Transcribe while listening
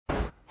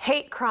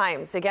Hate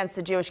crimes against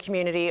the Jewish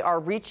community are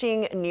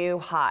reaching new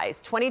highs.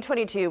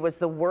 2022 was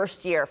the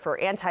worst year for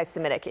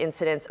anti-Semitic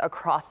incidents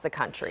across the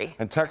country.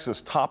 And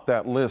Texas topped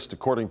that list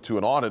according to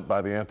an audit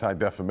by the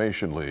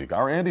Anti-Defamation League.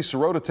 Our Andy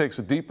Sirota takes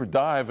a deeper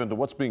dive into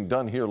what's being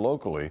done here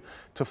locally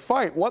to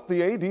fight what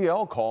the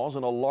ADL calls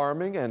an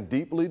alarming and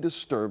deeply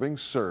disturbing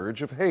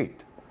surge of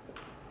hate.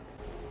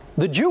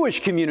 The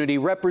Jewish community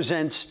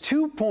represents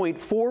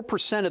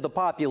 2.4% of the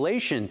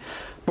population,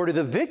 but are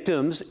the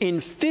victims in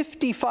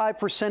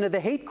 55% of the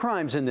hate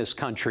crimes in this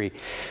country.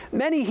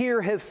 Many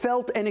here have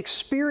felt and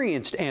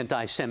experienced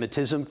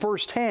anti-Semitism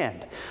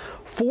firsthand.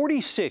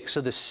 46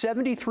 of the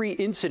 73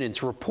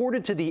 incidents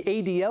reported to the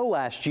ADL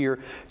last year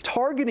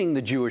targeting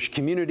the Jewish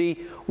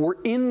community were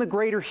in the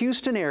greater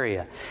Houston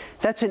area.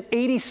 That's an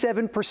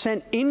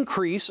 87%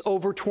 increase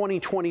over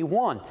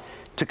 2021.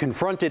 To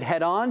confront it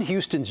head-on,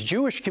 Houston's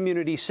Jewish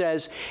community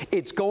says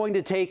it's going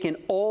to take an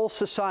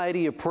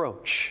all-society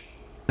approach.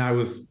 I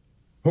was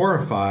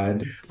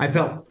horrified. I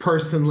felt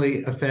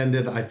personally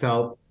offended. I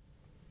felt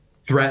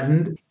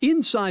threatened.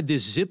 Inside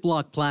this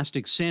Ziploc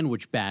plastic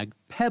sandwich bag,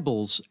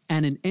 pebbles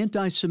and an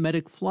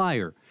anti-Semitic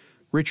flyer.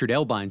 Richard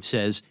Elbine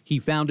says he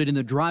found it in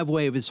the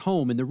driveway of his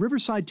home in the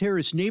Riverside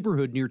Terrace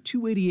neighborhood near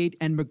 288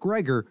 and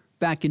McGregor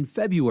back in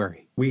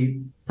February.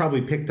 We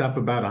probably picked up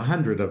about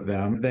 100 of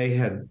them. They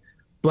had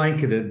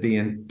blanketed the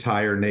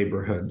entire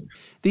neighborhood.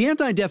 The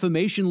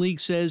Anti-Defamation League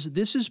says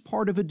this is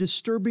part of a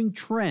disturbing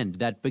trend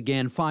that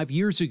began 5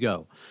 years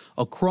ago.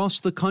 Across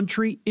the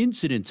country,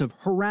 incidents of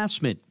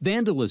harassment,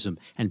 vandalism,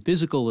 and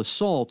physical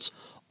assaults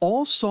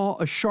all saw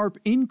a sharp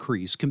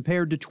increase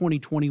compared to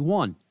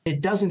 2021. It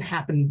doesn't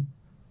happen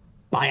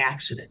by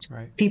accident.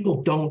 Right.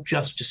 People don't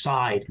just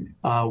decide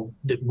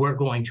that we're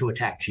going to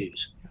attack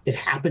Jews. It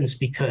happens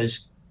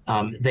because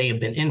they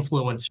have been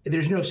influenced.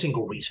 There's no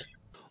single reason.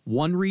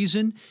 One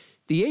reason?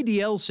 The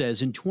ADL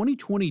says in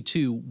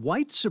 2022,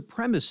 white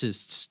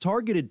supremacists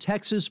targeted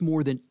Texas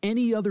more than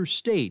any other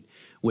state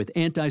with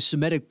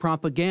anti-Semitic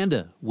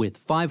propaganda, with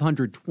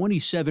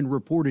 527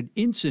 reported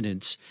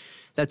incidents.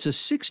 That's a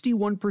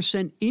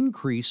 61%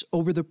 increase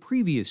over the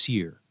previous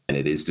year. And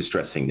it is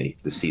distressing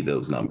to see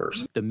those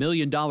numbers. The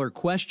million-dollar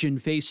question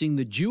facing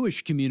the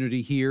Jewish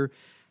community here,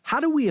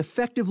 how do we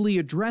effectively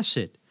address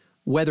it?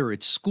 Whether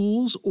it's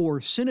schools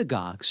or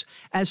synagogues.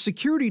 As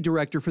security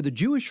director for the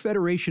Jewish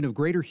Federation of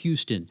Greater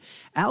Houston,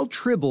 Al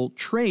Tribble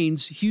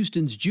trains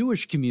Houston's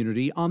Jewish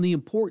community on the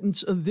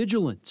importance of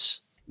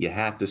vigilance. You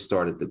have to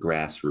start at the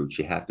grassroots.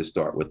 You have to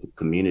start with the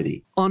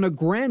community. On a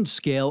grand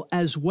scale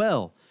as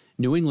well.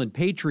 New England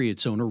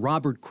Patriots owner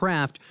Robert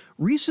Kraft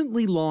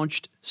recently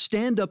launched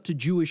Stand Up to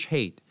Jewish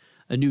Hate,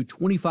 a new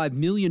 $25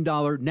 million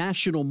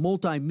national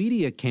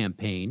multimedia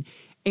campaign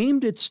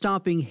aimed at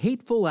stopping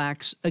hateful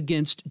acts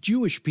against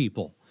Jewish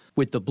people,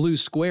 with the blue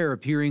square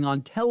appearing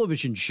on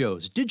television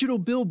shows, digital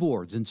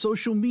billboards, and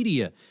social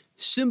media,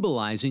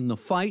 symbolizing the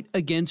fight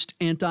against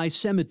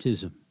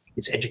anti-Semitism.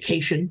 It's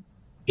education.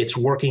 It's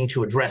working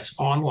to address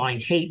online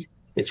hate.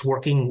 It's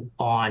working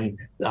on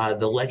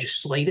the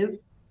legislative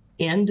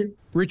end.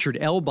 Richard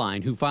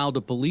Elbine, who filed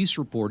a police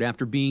report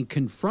after being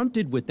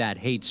confronted with that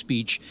hate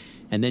speech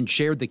and then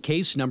shared the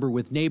case number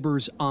with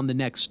neighbors on the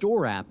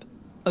Nextdoor app,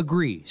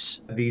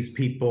 agrees. These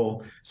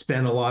people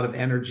spent a lot of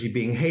energy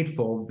being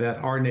hateful that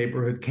our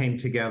neighborhood came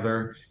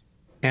together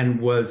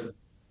and was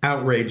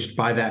outraged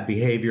by that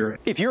behavior.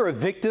 If you're a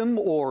victim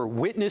or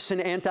witness an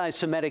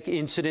anti-Semitic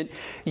incident,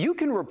 you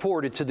can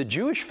report it to the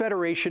Jewish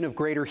Federation of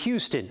Greater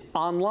Houston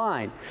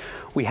online.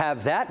 We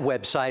have that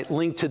website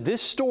linked to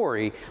this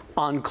story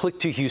on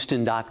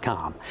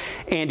clicktohouston.com.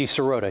 Andy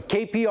Sirota,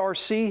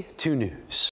 KPRC 2 News.